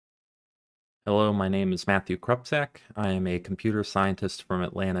Hello, my name is Matthew Krupczak. I am a computer scientist from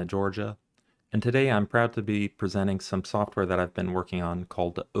Atlanta, Georgia, and today I'm proud to be presenting some software that I've been working on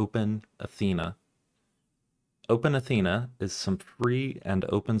called OpenAthena. OpenAthena is some free and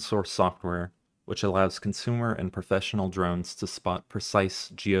open source software which allows consumer and professional drones to spot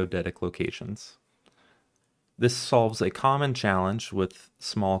precise geodetic locations. This solves a common challenge with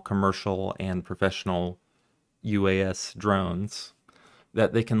small commercial and professional UAS drones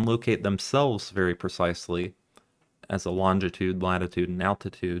that they can locate themselves very precisely as a longitude, latitude, and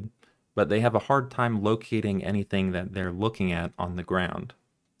altitude, but they have a hard time locating anything that they're looking at on the ground.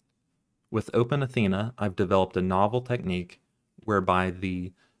 With OpenAthena, I've developed a novel technique whereby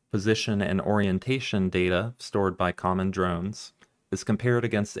the position and orientation data stored by common drones is compared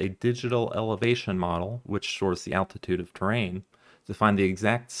against a digital elevation model, which stores the altitude of terrain, to find the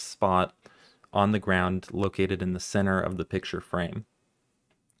exact spot on the ground located in the center of the picture frame.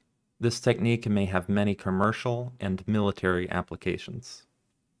 This technique may have many commercial and military applications.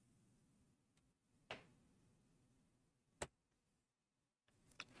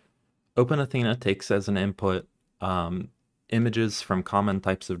 OpenAthena takes as an input images from common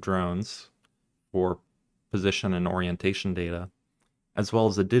types of drones for position and orientation data, as well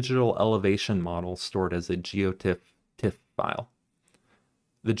as a digital elevation model stored as a geotiff TIFF file.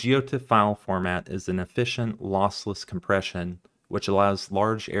 The geotiff file format is an efficient, lossless compression which allows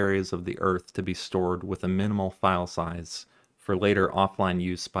large areas of the Earth to be stored with a minimal file size for later offline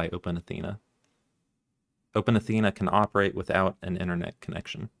use by OpenAthena. OpenAthena can operate without an internet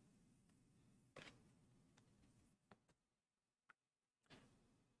connection.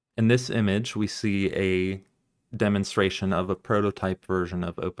 In this image, we see a demonstration of a prototype version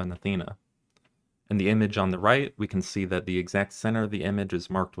of OpenAthena. In the image on the right, we can see that the exact center of the image is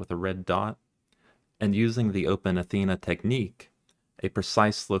marked with a red dot, and using the OpenAthena technique, a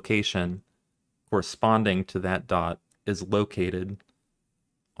precise location corresponding to that dot is located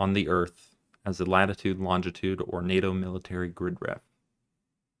on the Earth as a latitude, longitude, or NATO military grid ref.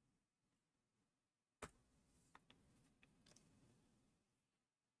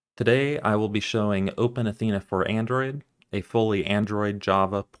 Today, I will be showing OpenAthena for Android, a fully Android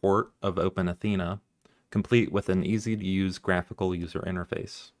Java port of OpenAthena, complete with an easy-to-use graphical user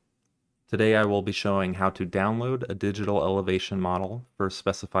interface. Today, I will be showing how to download a digital elevation model for a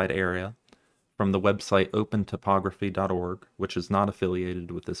specified area from the website opentopography.org, which is not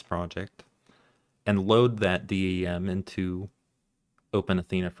affiliated with this project, and load that DEM into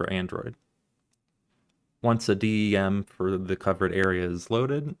OpenAthena for Android. Once a DEM for the covered area is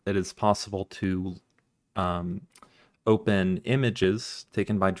loaded, it is possible to open images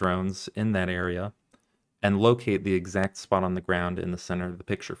taken by drones in that area and locate the exact spot on the ground in the center of the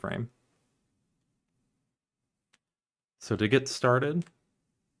picture frame. So to get started,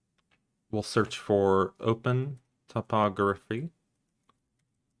 we'll search for Open Topography,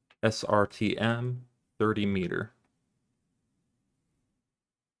 SRTM 30 meter.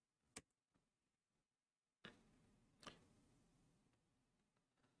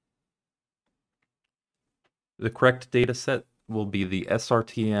 The correct dataset will be the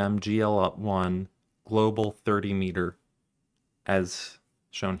SRTM GL1 Global 30 meter as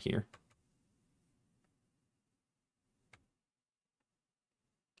shown here.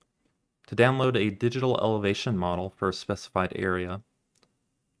 To download a digital elevation model for a specified area,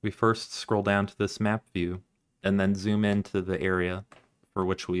 we first scroll down to this map view and then zoom into the area for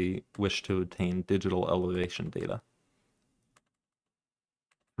which we wish to obtain digital elevation data.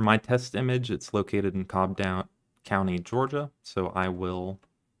 For my test image, it's located in Cobb County, Georgia, so I will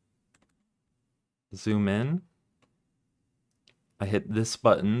zoom in. I hit this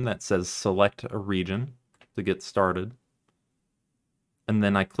button that says select a region to get started, and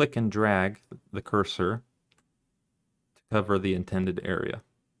then I click and drag the cursor to cover the intended area.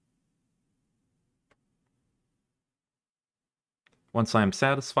 Once I'm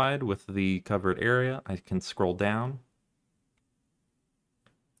satisfied with the covered area, I can scroll down.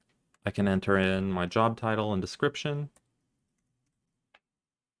 I can enter in my job title and description,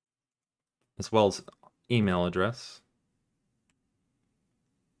 as well as email address.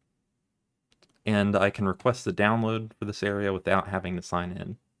 And I can request a download for this area without having to sign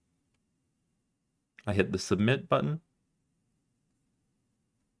in. I hit the submit button.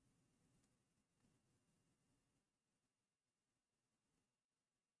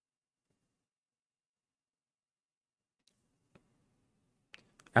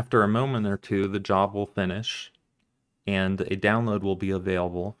 After a moment or two, the job will finish and a download will be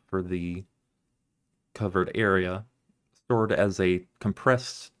available for the covered area, stored as a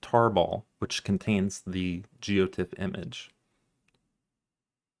compressed tarball, which contains the geotiff image.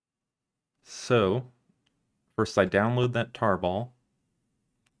 So first I download that tarball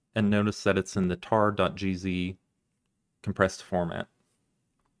and notice that it's in the tar.gz compressed format.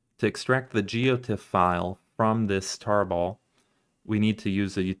 To extract the geotiff file from this tarball, we need to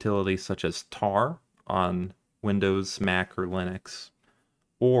use a utility such as tar on Windows, Mac, or Linux.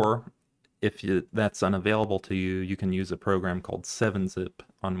 Or if that's unavailable to you, you can use a program called 7-zip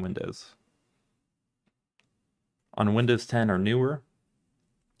on Windows. On Windows 10 or newer,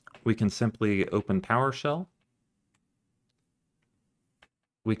 we can simply open PowerShell.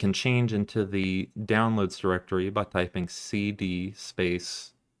 We can change into the downloads directory by typing cd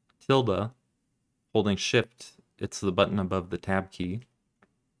space tilde, holding shift, it's the button above the tab key,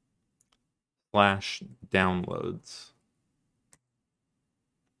 /downloads.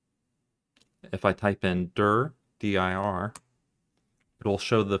 If I type in dir, dir, it will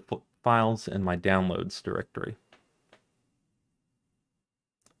show the files in my downloads directory.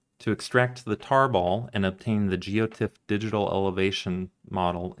 To extract the tarball and obtain the geotiff digital elevation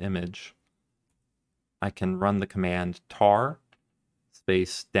model image, I can run the command tar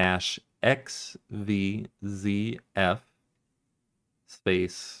space -xvzf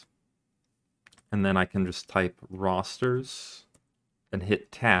space, and then I can just type rosters and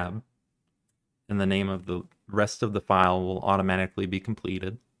hit tab, and the name of the rest of the file will automatically be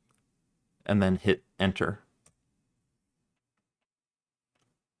completed, and then hit enter.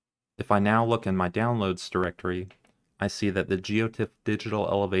 If I now look in my downloads directory, I see that the geotiff digital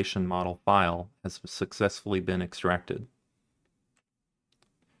elevation model file has successfully been extracted.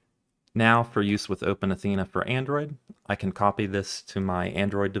 Now, for use with OpenAthena for Android, I can copy this to my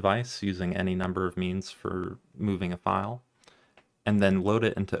Android device using any number of means for moving a file, and then load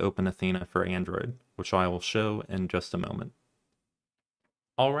it into OpenAthena for Android, which I will show in just a moment.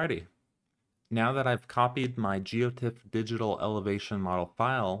 Alrighty, now that I've copied my geotiff digital elevation model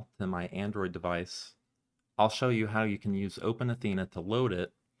file to my Android device, I'll show you how you can use OpenAthena to load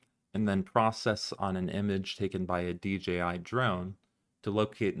it and then process on an image taken by a DJI drone to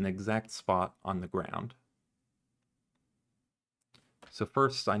locate an exact spot on the ground. So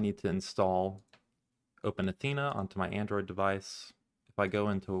first I need to install OpenAthena onto my Android device. If I go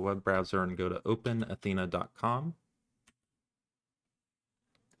into a web browser and go to openathena.com,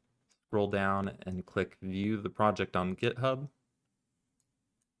 scroll down and click View the project on GitHub,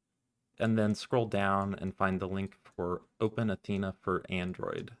 and then scroll down and find the link for OpenAthena for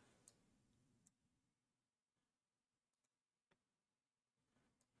Android.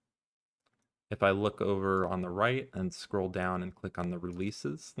 If I look over on the right and scroll down and click on the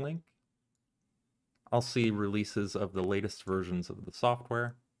Releases link, I'll see releases of the latest versions of the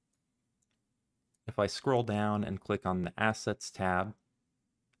software. If I scroll down and click on the Assets tab,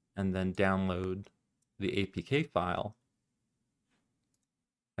 and then download the APK file,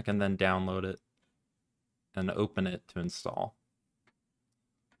 I can then download it and open it to install.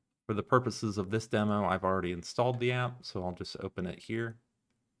 For the purposes of this demo, I've already installed the app, so I'll just open it here.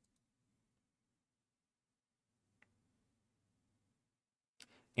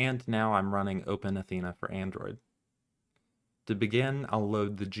 And now I'm running OpenAthena for Android. To begin, I'll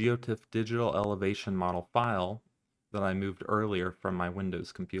load the geotiff digital elevation model file that I moved earlier from my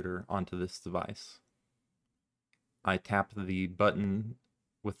Windows computer onto this device. I tap the button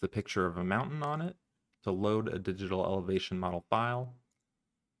with the picture of a mountain on it to load a digital elevation model file.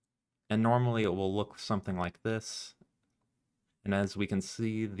 And normally it will look something like this. And as we can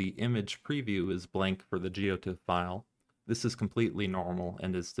see, the image preview is blank for the geotiff file. This is completely normal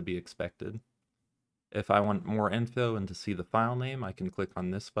and is to be expected. If I want more info and to see the file name, I can click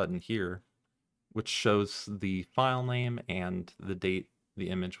on this button here, which shows the file name and the date the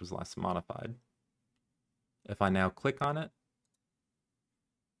image was last modified. If I now click on it,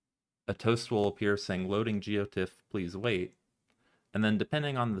 a toast will appear saying loading geotiff, please wait. And then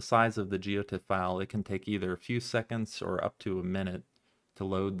depending on the size of the geotiff file, it can take either a few seconds or up to a minute to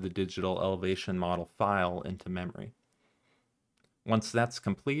load the digital elevation model file into memory. Once that's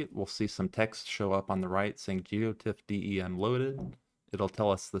complete, we'll see some text show up on the right saying geotiff DEM loaded. It'll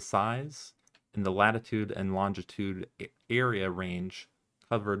tell us the size and the latitude and longitude area range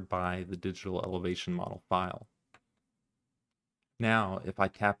covered by the digital elevation model file. Now, if I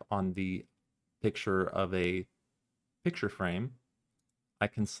tap on the picture of a picture frame, I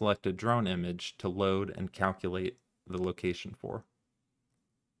can select a drone image to load and calculate the location for.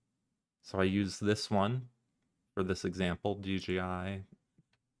 So I use this one for this example, DJI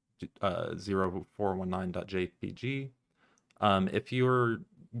 0419.jpg. If you're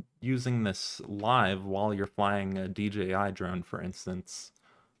using this live while you're flying a DJI drone, for instance,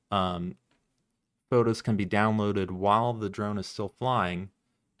 photos can be downloaded while the drone is still flying,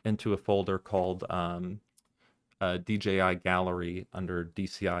 into a folder called DJI Gallery under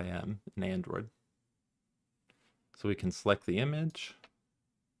DCIM in Android. So we can select the image,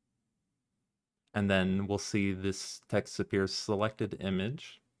 and then we'll see this text appears selected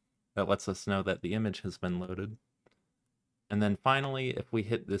image. That lets us know that the image has been loaded. And then finally, if we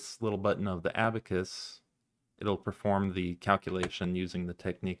hit this little button of the abacus, it'll perform the calculation using the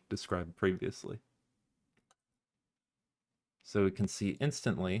technique described previously. So we can see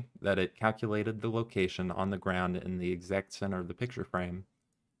instantly that it calculated the location on the ground in the exact center of the picture frame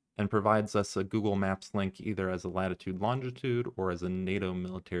and provides us a Google Maps link either as a latitude-longitude or as a NATO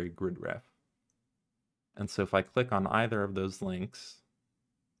military grid graph. And so if I click on either of those links,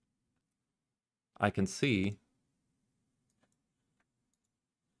 I can see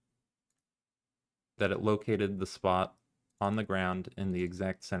that it located the spot on the ground in the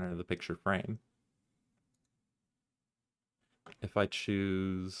exact center of the picture frame. If I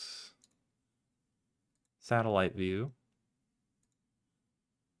choose satellite view,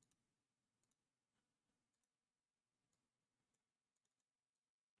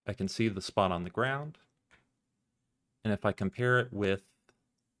 I can see the spot on the ground. And if I compare it with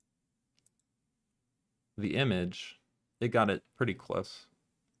the image, it got it pretty close.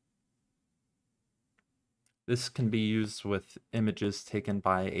 This can be used with images taken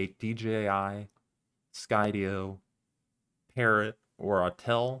by a DJI, Skydio, Parrot, or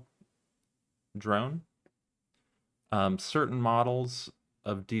Autel drone. Certain models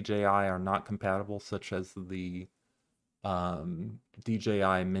of DJI are not compatible, such as the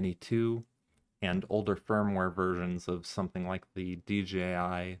DJI Mini 2 and older firmware versions of something like the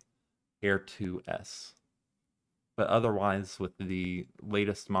DJI Air 2S. But otherwise, with the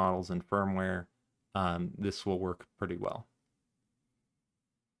latest models and firmware, this will work pretty well.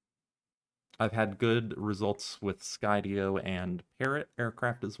 I've had good results with Skydio and Parrot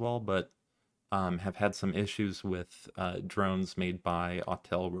aircraft as well, but have had some issues with drones made by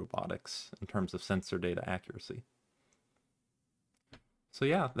Autel Robotics in terms of sensor data accuracy. So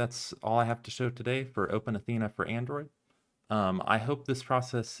yeah, that's all I have to show today for OpenAthena for Android. I hope this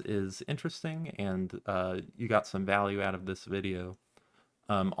process is interesting and you got some value out of this video.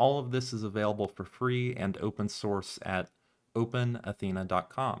 All of this is available for free and open source at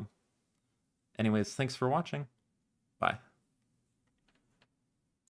openathena.com. Anyways, thanks for watching.